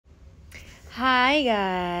Hi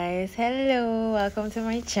guys, hello, welcome to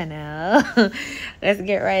my channel. Let's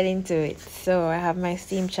get right into it. So I have my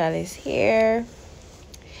steam chalice here.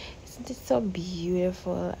 Isn't it so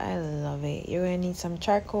beautiful? I love it. You're gonna need some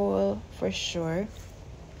charcoal for sure.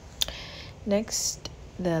 Next,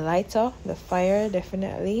 the lighter, the fire,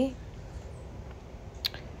 definitely.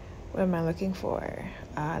 What am I looking for?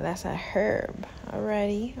 That's a herb.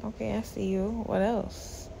 Alrighty, okay, I see you. What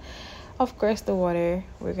else? Of course, the water.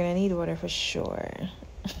 We're gonna need water for sure.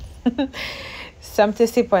 Some to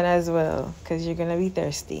sip on as well, because you're gonna be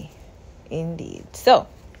thirsty. Indeed. So,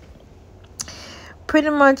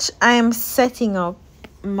 pretty much, I am setting up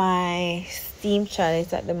my steam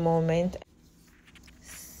chalice at the moment.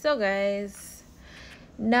 So, guys,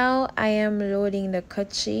 now I am loading the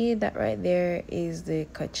kachi. That right there is the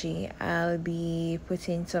kachi. I'll be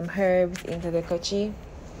putting some herbs into the kachi.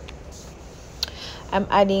 I'm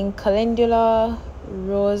adding calendula,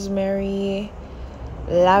 rosemary,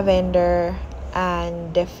 lavender,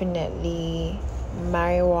 and definitely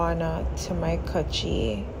marijuana to my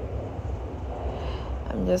kachi.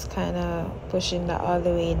 I'm just kind of pushing that all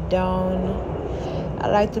the way down. I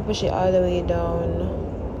like to push it all the way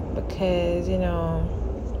down because,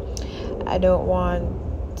 I don't want,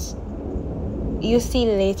 you see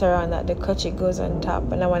later on that the kachi goes on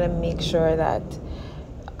top, and I want to make sure that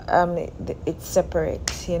it's separate,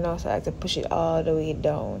 so I have to push it all the way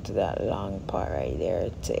down to that long part right there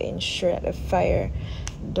to ensure that the fire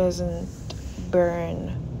doesn't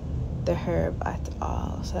burn the herb at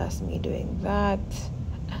all. So that's me doing that,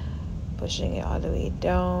 pushing it all the way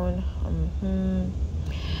down.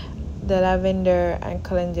 The lavender and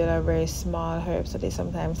calendula are very small herbs, so they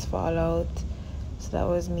sometimes fall out. So that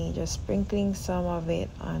was me just sprinkling some of it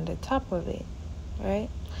on the top of it. Right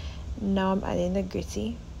now I'm adding the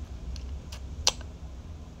gritty.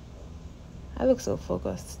 I look so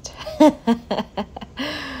focused. That's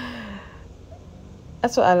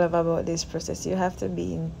what I love about this process. You have to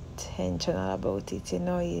be intentional about it. You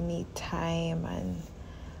need time and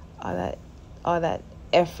all that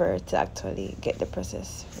effort to actually get the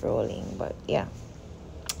process rolling. But yeah.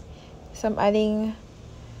 So I'm adding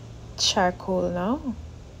charcoal now.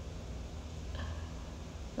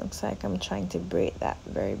 Looks like I'm trying to break that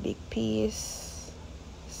very big piece.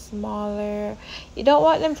 Smaller. You don't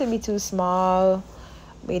want them to be too small,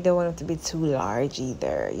 but you don't want them to be too large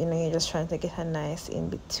either. You're just trying to get a nice in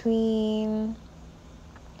between.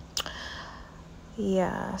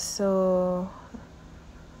 Yeah, so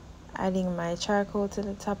adding my charcoal to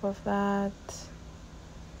the top of that.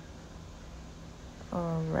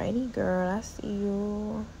 Alrighty, girl, I see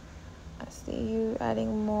you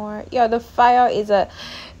adding more. Yeah, the fire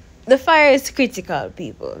is critical,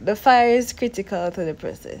 people. The fire is critical to the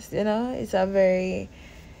process. It's a very,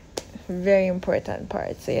 very important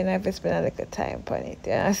part. So you have to spend a little time on it.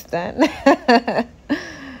 You understand?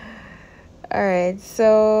 All right.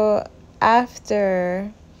 So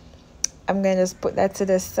after, I'm gonna just put that to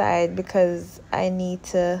the side because I need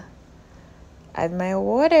to add my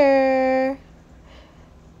water.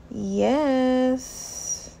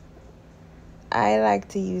 Yes, I like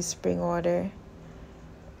to use spring water.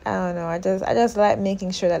 I don't know. I just like making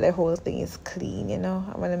sure that the whole thing is clean, I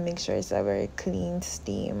want to make sure it's a very clean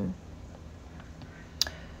steam.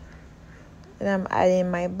 And I'm adding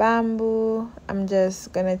my bamboo. I'm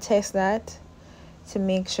just going to test that to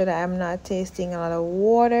make sure that I'm not tasting a lot of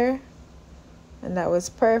water. And that was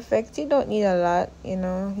perfect. You don't need a lot, you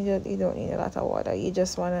don't need a lot of water. You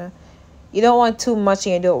don't want too much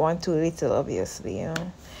and you don't want too little, obviously,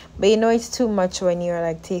 But it's too much when you're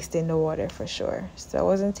like tasting the water for sure. So I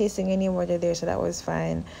wasn't tasting any water there, so that was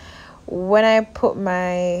fine. When I put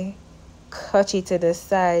my kachi to the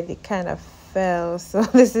side, it kind of fell. So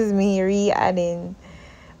this is me re-adding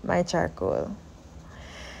my charcoal.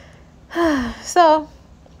 So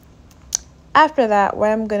after that,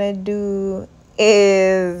 what I'm gonna do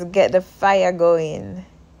is get the fire going.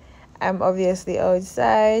 I'm obviously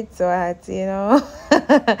outside, so I had to,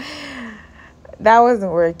 that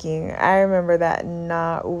wasn't working. I remember that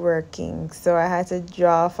not working. So I had to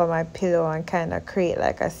draw for my pillow and kind of create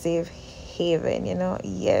like a safe haven,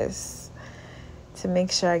 Yes. To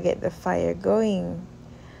make sure I get the fire going.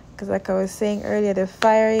 Because like I was saying earlier, the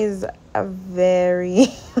fire is a very,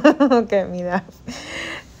 look at me now.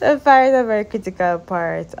 The fire is a very critical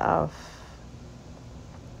part of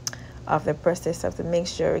the process. Of to make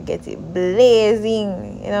sure we get it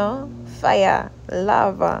blazing, fire,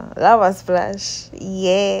 lava splash,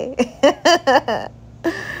 yeah.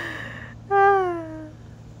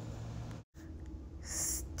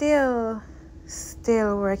 still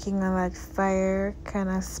still working on that fire kind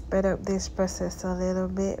of sped up this process a little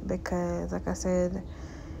bit, because like I said,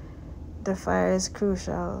 the fire is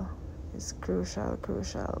crucial. It's crucial.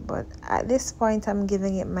 But at this point, I'm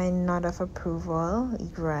giving it my nod of approval,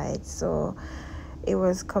 right? So it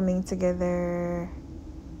was coming together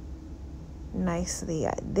nicely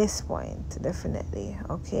at this point, definitely.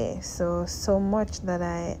 Okay, so much that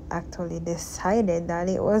I actually decided that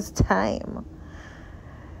it was time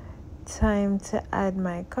to add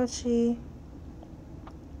my kochi,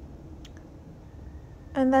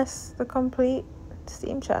 and that's the complete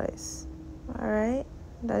steam chalice. All right,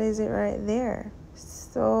 that is it right there.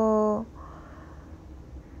 So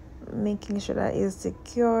making sure that is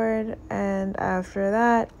secured, and after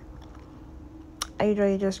that I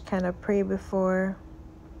usually just kind of pray before,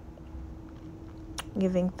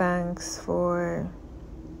 giving thanks for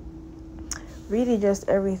really just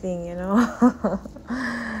everything, you know.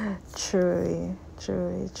 truly.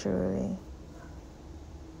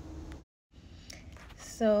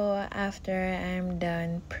 So after I'm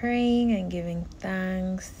done praying and giving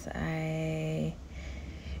thanks, I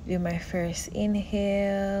do my first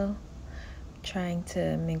inhale, trying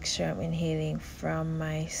to make sure I'm inhaling from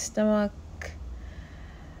my stomach,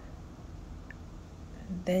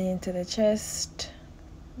 then into the chest,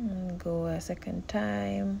 and go a second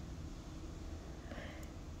time.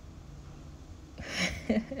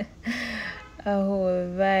 A whole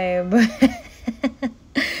vibe.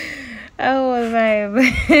 A whole vibe.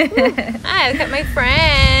 Hi, look at my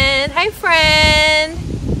friend. Hi, friend.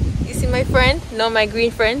 You see my friend? No, my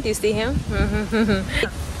green friend. Do you see him?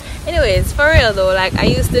 Anyways, for real though, like I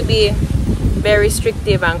used to be very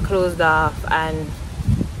restrictive and closed off, and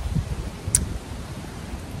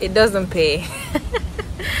it doesn't pay.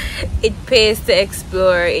 It pays to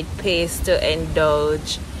explore, it pays to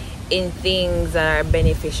indulge in things that are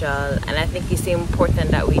beneficial, and I think it's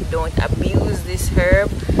important that we don't abuse this herb,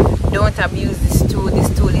 don't abuse this tool. This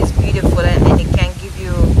tool is beautiful, and it can give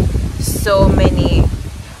you so many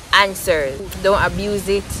answers. Don't abuse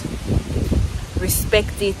it,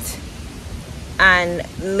 respect it, and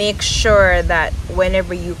make sure that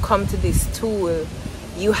whenever you come to this tool,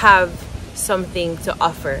 you have something to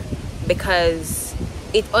offer, because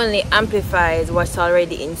it only amplifies what's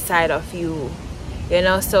already inside of you, you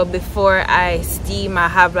know. So before I steam, I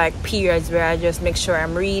have like periods where I just make sure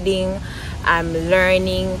I'm reading, I'm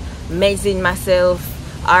learning, measuring myself,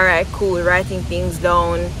 all right, cool, writing things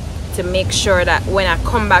down, to make sure that when I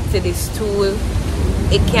come back to this tool,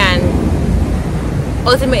 it can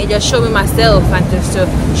ultimately just show me myself, and just to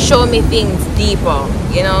show me things deeper,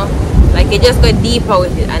 you know. Like it just go deeper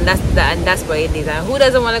with it, and that's what it is. And who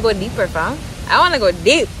doesn't want to go deeper, fam? I want to go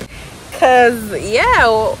deep, cause yeah,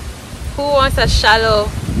 who wants a shallow,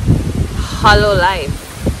 hollow life?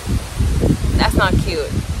 That's not cute.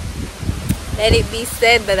 Let it be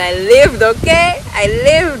said that I lived, okay? I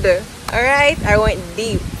lived, all right? I went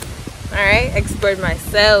deep, all right? Explored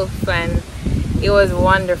myself, and it was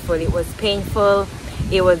wonderful. It was painful,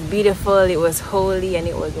 it was beautiful, it was holy, and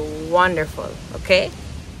it was wonderful, okay?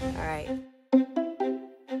 All right.